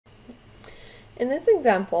In this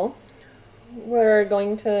example, we're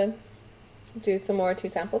going to do some more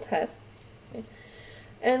two-sample tests. Okay.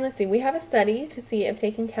 And let's see, we have a study to see if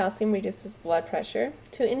taking calcium reduces blood pressure.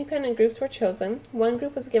 Two independent groups were chosen. One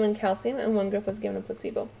group was given calcium and one group was given a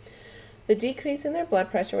placebo. The decrease in their blood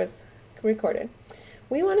pressure was recorded.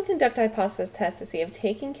 We want to conduct a hypothesis test to see if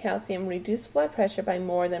taking calcium reduced blood pressure by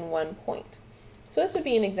more than 1 point. So this would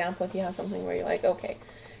be an example if you have something where you're like, okay,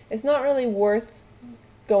 it's not really worth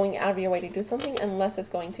going out of your way to do something unless it's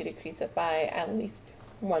going to decrease it by at least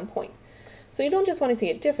 1 point. So you don't just want to see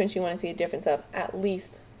a difference, you want to see a difference of at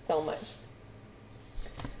least so much.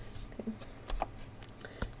 Okay.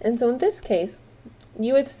 And so in this case,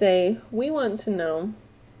 you would say, we want to know,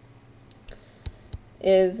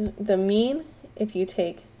 is the mean if you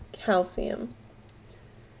take calcium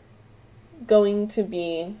going to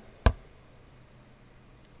be,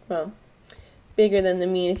 well, bigger than the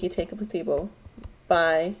mean if you take a placebo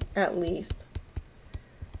by at least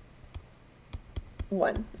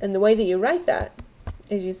 1. And the way that you write that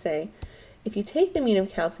is you say, if you take the mean of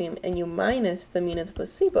calcium and you minus the mean of the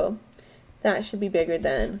placebo, that should be bigger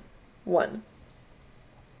than 1.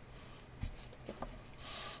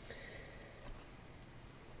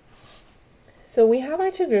 So we have our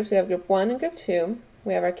two groups. We have group 1 and group 2.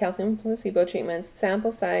 We have our calcium placebo treatments,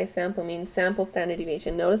 sample size, sample mean, sample standard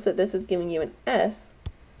deviation. Notice that this is giving you an S,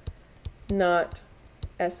 not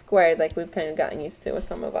S squared like we've kind of gotten used to with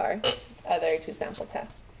some of our other two-sample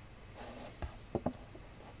tests.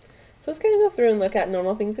 So let's kind of go through and look at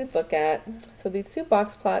normal things we'd look at. So these two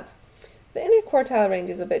box plots, the interquartile range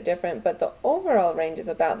is a bit different, but the overall range is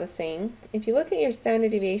about the same. If you look at your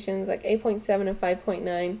standard deviations like 8.7 and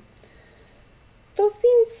 5.9, those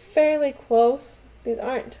seem fairly close. These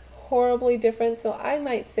aren't horribly different, so I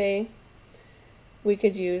might say we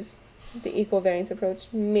could use the equal variance approach.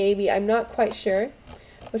 Maybe, I'm not quite sure,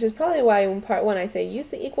 which is probably why in part 1 I say use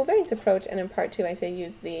the equal variance approach, and in part 2 I say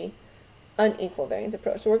use the unequal variance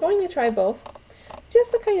approach. So we're going to try both,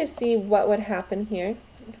 just to kind of see what would happen here,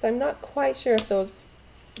 because I'm not quite sure if those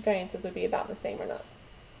variances would be about the same or not.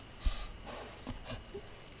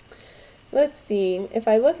 Let's see, if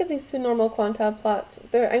I look at these two normal quantile plots,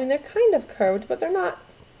 they're kind of curved, but they're not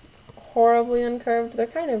horribly uncurved. They're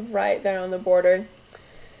kind of right there on the border.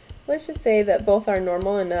 Let's just say that both are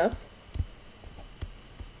normal enough.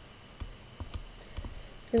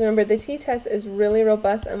 Because remember, the t-test is really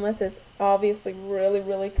robust unless it's obviously really,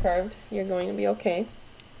 really curved. You're going to be okay.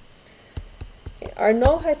 Our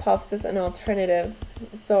null hypothesis and alternative.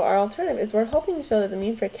 So our alternative is we're hoping to show that the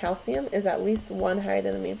mean for calcium is at least 1 higher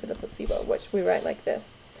than the mean for the placebo, which we write like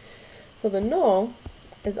this. So the null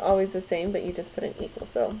is always the same, but you just put an equal.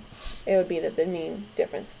 So it would be that the mean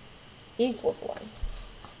difference equals 1.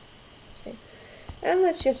 Okay. And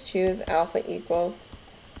let's just choose alpha equals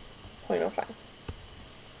 0.05.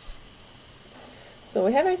 So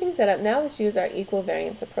we have everything set up. Now let's use our equal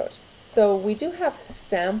variance approach. So we do have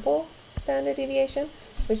sample standard deviation,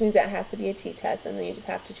 which means that has to be a t-test, and then you just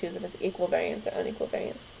have to choose if it's equal variance or unequal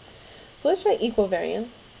variance. So let's try equal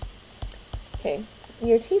variance. Okay,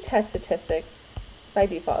 your t-test statistic by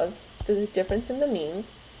default is the difference in the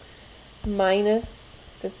means minus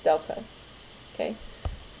this delta, okay,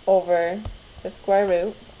 over the square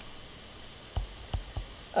root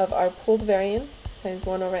of our pooled variance times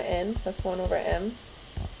 1 over n plus 1 over m.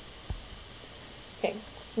 Okay,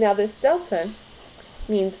 now this delta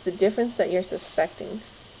means the difference that you're suspecting.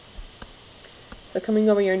 So coming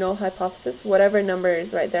over your null hypothesis, whatever number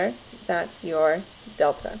is right there, that's your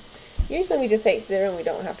delta. Usually we just say it's 0 and we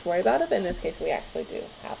don't have to worry about it, but in this case we actually do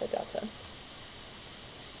have a delta.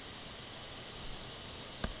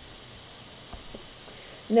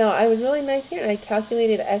 Now I was really nice here and I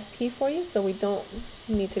calculated SP for you, so we don't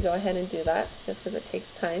need to go ahead and do that just because it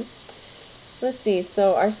takes time. Let's see,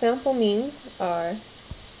 so our sample means are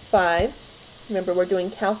 5. Remember, we're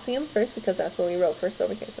doing calcium first because that's what we wrote first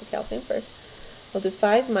over here, so calcium first. We'll do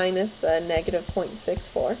 5 minus the negative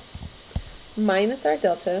 0.64 minus our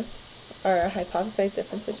delta, our hypothesized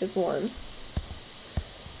difference, which is 1.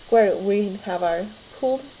 Square root, we have our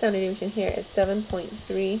pooled standard deviation here is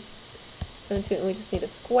 7.372, and we just need to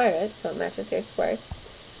square it, so it matches here squared.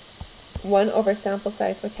 1 over sample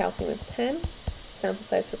size for calcium is 10, sample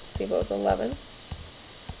size for placebo is 11.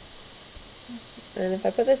 And if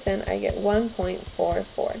I put this in, I get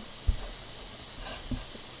 1.44.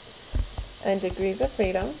 And degrees of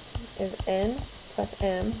freedom is n plus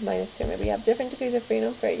m minus 2. Remember, you have different degrees of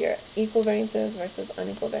freedom for your equal variances versus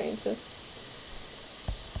unequal variances.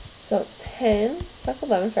 So it's 10 plus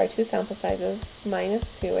 11 for our two sample sizes, minus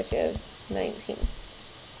 2, which is 19.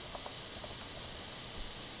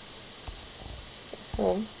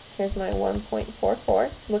 So here's my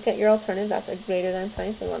 1.44. Look at your alternative, that's a greater than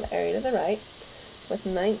sign, so we want the area to the right, with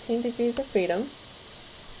 19 degrees of freedom.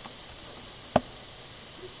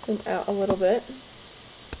 Zoom out a little bit.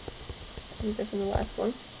 These are from the last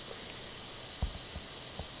one.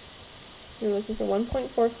 You're looking for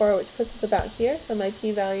 1.44, which puts us about here, so my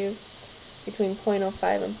p-value between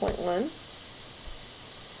 0.05 and 0.1.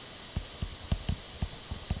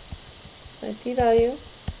 My p-value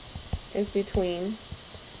is between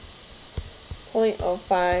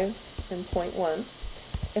 0.05 and 0.1.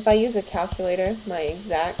 If I use a calculator, my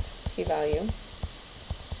exact p-value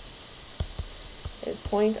is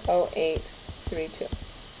 0.0832.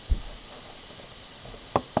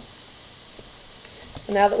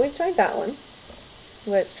 So now that we've tried that one,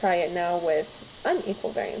 let's try it now with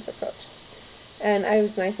unequal variance approach. And I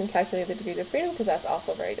was nice and calculated the degrees of freedom because that's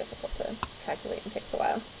also very difficult to calculate and takes a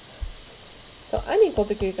while. So unequal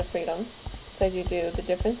degrees of freedom says you do the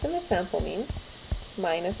difference in the sample means,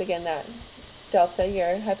 minus again that delta,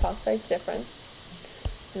 your hypothesized difference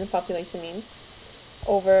in the population means,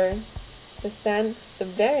 over the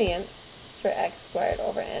variance for x squared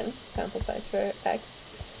over n, sample size for x,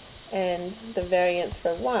 and the variance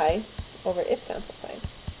for y over its sample size.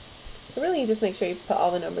 So really you just make sure you put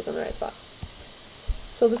all the numbers on the right spots.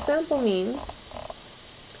 So the sample means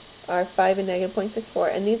are 5 and negative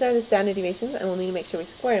 0.64, and these are the standard deviations, and we'll need to make sure we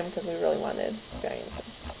square them because we really wanted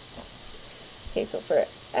variances. Okay, so for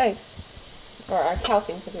x, or our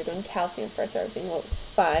calcium, because we're doing calcium first, everything was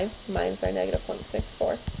 5 minus our negative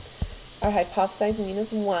 0.64. Our hypothesized mean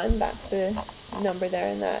is 1, that's the number there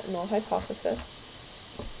in that null hypothesis.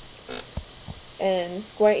 And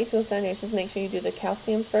square each of those standard deviations, make sure you do the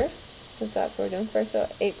calcium first, because that's what we're doing first, so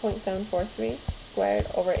 8.743 squared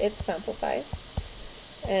over its sample size,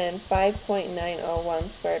 and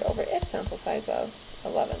 5.901 squared over its sample size of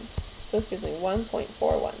 11. So excuse me,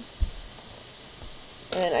 1.41.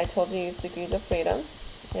 And I told you use degrees of freedom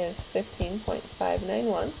is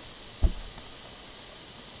 15.591.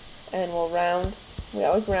 And we'll round, we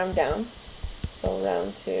always round down, so we'll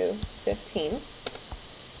round to 15.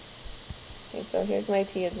 Okay, so here's my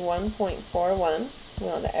t is 1.41. We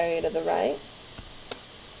want the area to the right.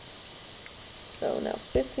 So now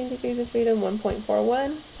 15 degrees of freedom,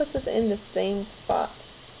 1.41, puts us in the same spot.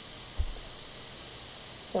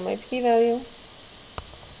 So my p-value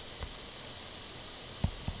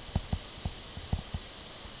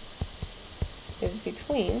is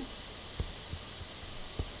between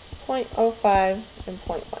 0.05 and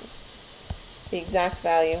 0.1. The exact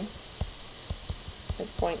value is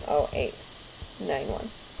 0.0891.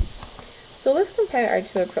 So let's compare our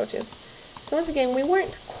two approaches. So once again, we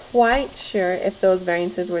weren't quite sure if those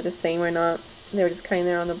variances were the same or not. They were just kind of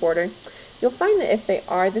there on the border. You'll find that if they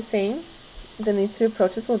are the same, then these two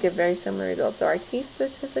approaches will give very similar results. So our t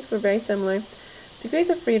statistics were very similar. Degrees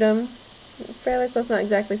of freedom, fairly close, not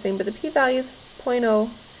exactly the same, but the p-values,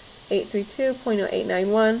 0.0832,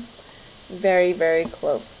 0.0891, very, very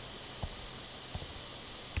close.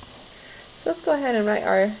 So let's go ahead and write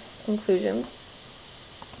our conclusions.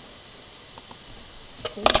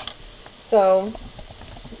 Okay. So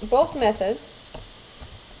both methods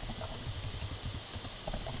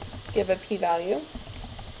give a p-value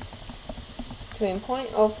between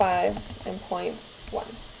 0.05 and 0.1.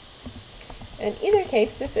 In either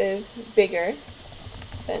case, this is bigger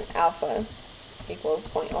than alpha equals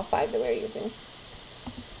 0.05 that we're using.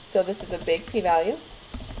 So this is a big p-value,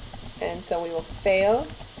 and so we will fail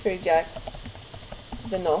to reject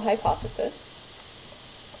the null hypothesis.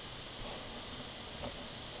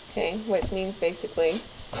 Okay, which means basically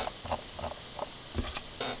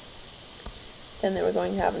then that we're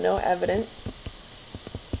going to have no evidence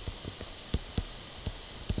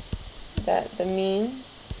that the mean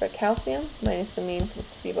for calcium minus the mean for the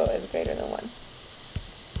placebo is greater than 1.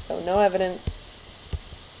 So no evidence.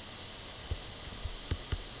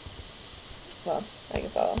 Well, I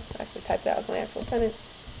guess I'll actually type it out as my actual sentence.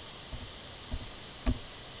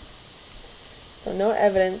 So no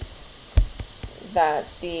evidence that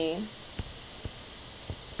the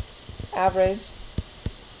average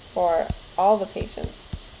for all the patients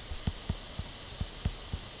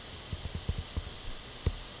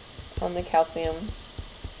on the calcium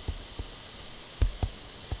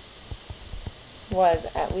was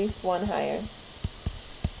at least 1 higher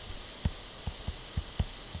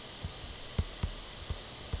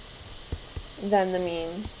than the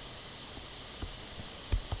mean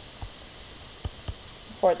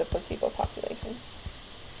for the placebo population.